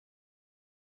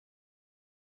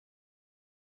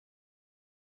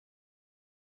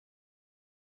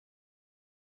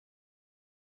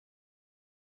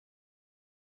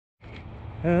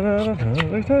Got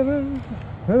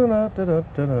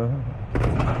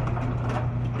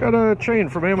a chain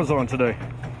from Amazon today.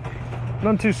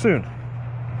 None too soon.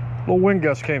 Little wind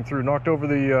gust came through, knocked over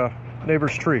the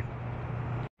neighbor's tree.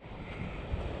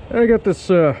 I got this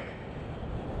Lynxx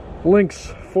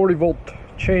 40-volt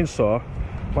chainsaw.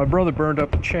 My brother burned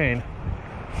up the chain,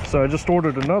 so I just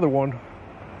ordered another one.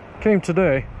 Came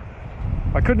today.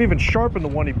 I couldn't even sharpen the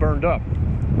one he burned up,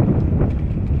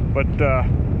 but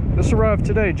this arrived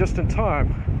today just in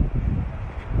time.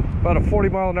 About a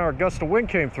 40-mile-an-hour gust of wind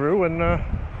came through and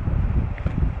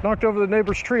knocked over the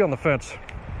neighbor's tree on the fence.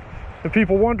 And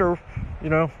people wonder, you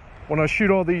know, when I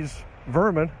shoot all these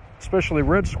vermin, especially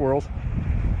red squirrels,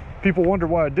 people wonder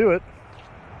why I do it.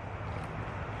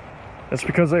 It's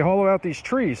because they hollow out these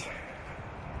trees.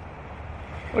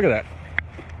 Look at that.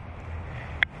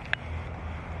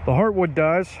 The heartwood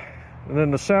dies, and then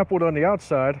the sapwood on the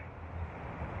outside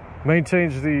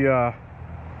maintains the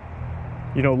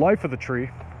you know, life of the tree,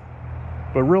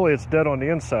 but really it's dead on the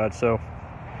inside. So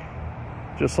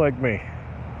just like me.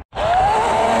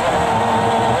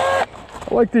 I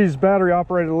like these battery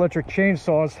operated electric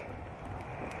chainsaws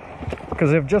because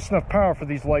they have just enough power for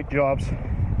these light jobs.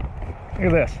 Look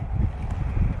at this.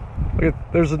 Look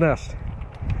at, there's the nest.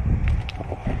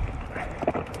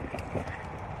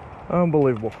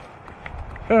 Unbelievable.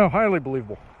 Oh, highly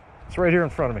believable. It's right here in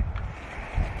front of me.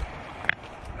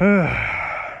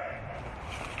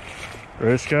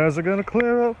 Gray skies are gonna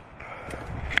clear up.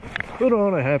 Put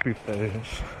on a happy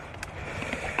face.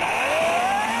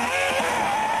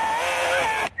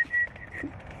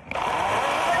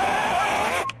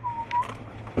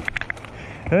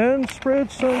 And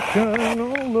spread sunshine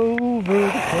all over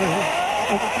the place.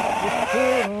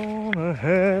 Put on a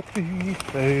happy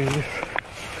face.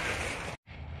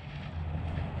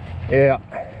 Yeah.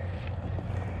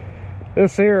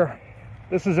 This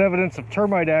is evidence of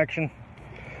termite action.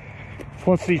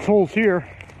 Once these holes here,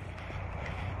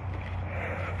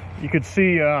 you could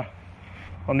see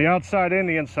on the outside and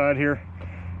the inside here,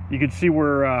 you can see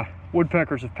where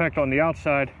woodpeckers have pecked on the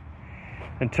outside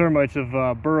and termites have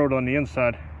burrowed on the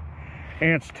inside.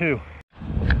 Ants too.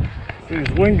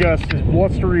 These wind gusts, these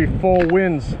blustery fall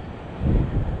winds,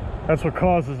 that's what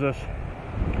causes this.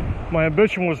 My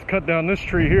ambition was to cut down this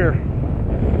tree here.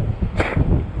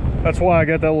 That's why I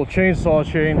got that little chainsaw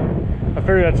chain. I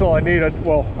figured that's all I need.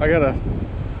 Well, I gotta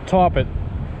top it.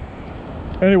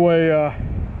 Anyway,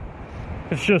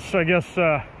 it's just, I guess,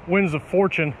 winds of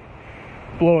fortune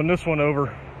blowing this one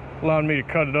over, allowing me to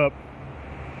cut it up.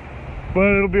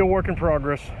 But it'll be a work in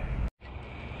progress.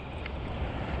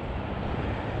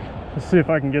 Let's see if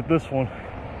I can get this one.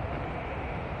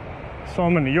 Saw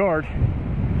him in the yard.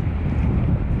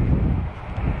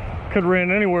 Could have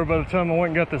ran anywhere by the time I went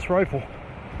and got this rifle.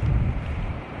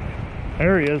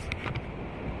 There he is.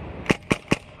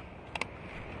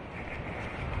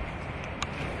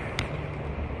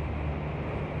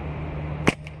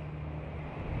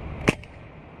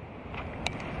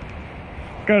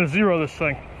 Gotta zero this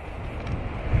thing.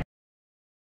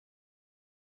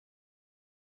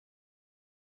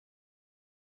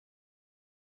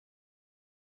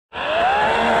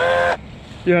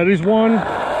 Yeah, these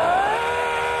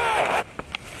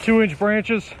 1-2-inch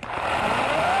branches,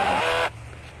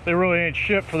 they really ain't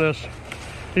shit for this.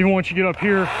 Even once you get up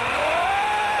here,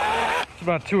 it's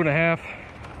about 2.5.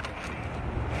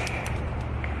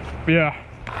 But yeah.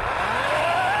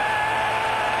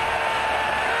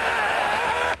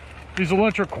 These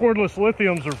electric cordless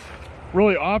lithiums are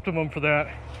really optimum for that.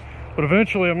 But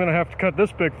eventually I'm gonna have to cut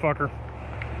this big fucker.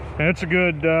 And it's a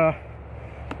good,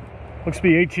 looks to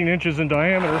be 18 inches in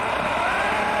diameter.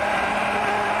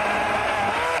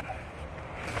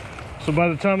 So by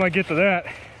the time I get to that,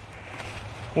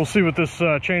 we'll see what this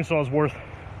chainsaw is worth.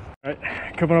 All right,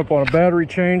 coming up on a battery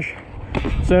change.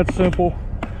 It's that simple.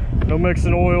 No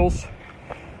mixing oils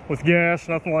with gas,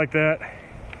 nothing like that.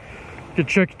 Get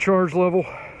check your charge level.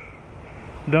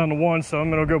 I'm down to 1, so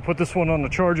I'm gonna go put this one on the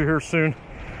charger here soon.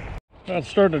 Now it's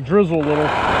starting to drizzle a little.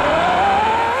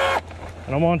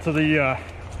 And I'm onto the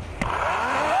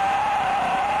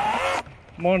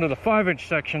 5-inch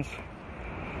sections.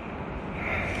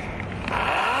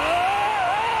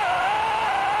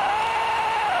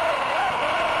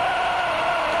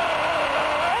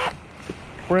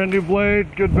 Brand new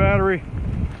blade, good battery,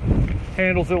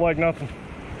 handles it like nothing.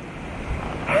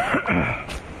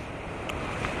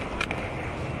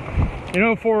 You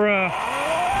know, for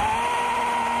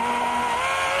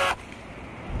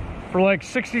like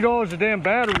 $60 a damn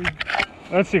battery,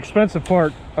 that's the expensive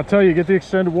part. I'll tell you, get the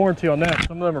extended warranty on that.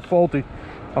 Some of them are faulty,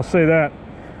 I'll say that.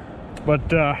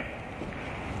 But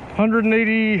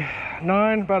 180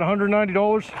 about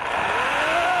 $190.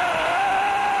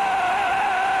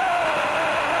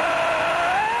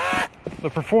 The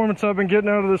performance I've been getting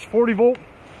out of this 40 volt,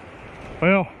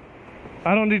 well,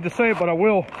 I don't need to say it, but I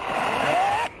will.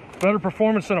 Better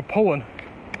performance than a Pullen.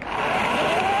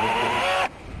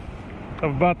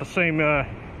 Of about the same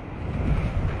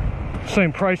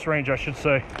price range, I should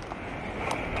say.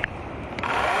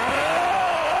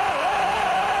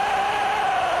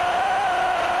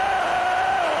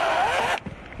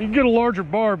 You can get a larger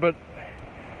bar, but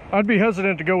I'd be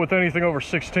hesitant to go with anything over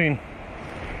 16.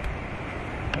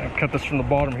 I'll cut this from the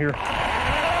bottom here.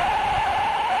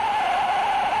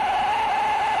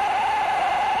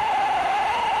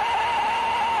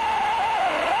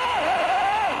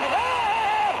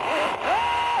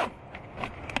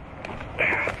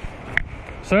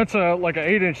 So that's like an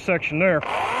 8-inch section there.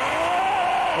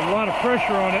 A lot of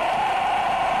pressure on it.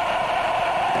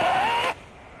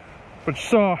 But you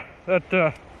saw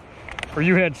that, or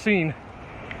you had seen,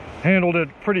 handled it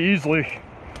pretty easily.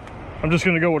 I'm just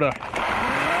gonna go with a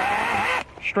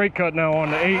straight cut now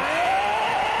on the 8.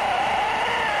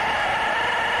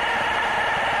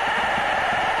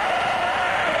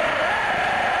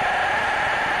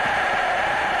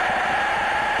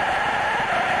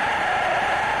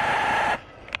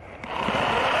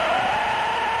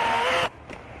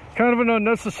 Kind of an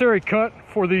unnecessary cut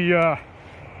for the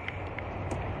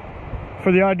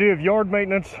idea of yard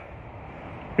maintenance.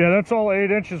 Yeah, that's all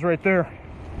 8 inches right there,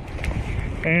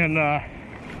 and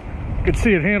you can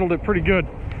see it handled it pretty good.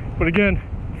 But again,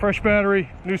 fresh battery,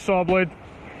 new saw blade,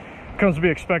 comes to be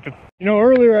expected. You know,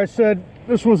 earlier I said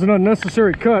this was an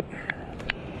unnecessary cut.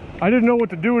 I didn't know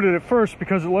what to do with it at first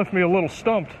because it left me a little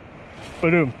stumped.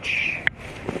 Boom.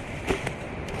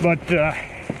 But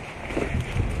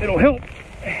it'll help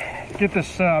get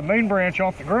this main branch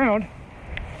off the ground,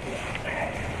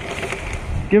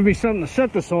 give me something to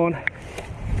set this on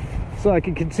so I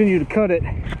can continue to cut it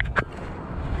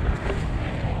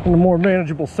in the more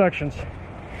manageable sections.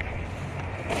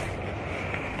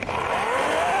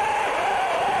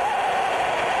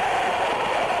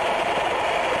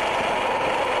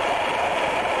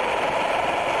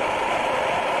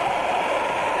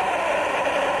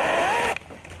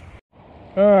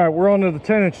 All right, we're on to the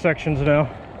 10-inch sections now.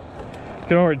 You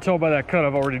can already tell by that cut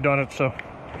I've already done it, so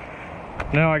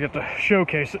now I get to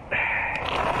showcase it.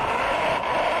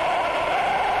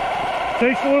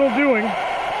 Takes a little doing.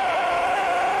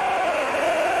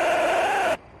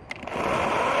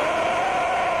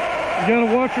 You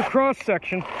gotta watch your cross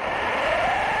section.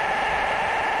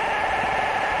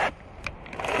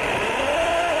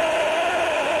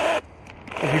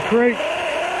 If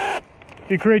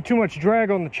you create too much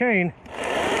drag on the chain,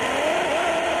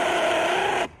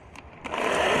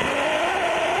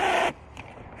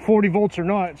 .40 volts or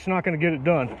not, it's not going to get it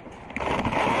done.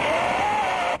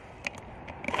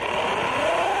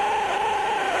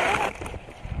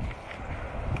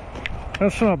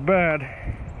 That's not bad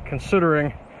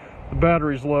considering the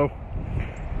battery's low,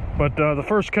 but the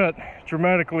first cut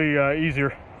dramatically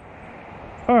easier.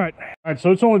 All right,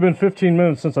 so it's only been 15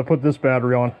 minutes since I put this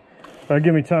battery on. That'll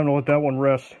give me time to let that one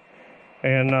rest,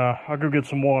 and I'll go get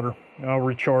some water. I'll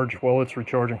recharge while it's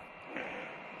recharging.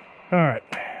 All right,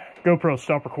 GoPro,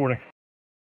 stop recording.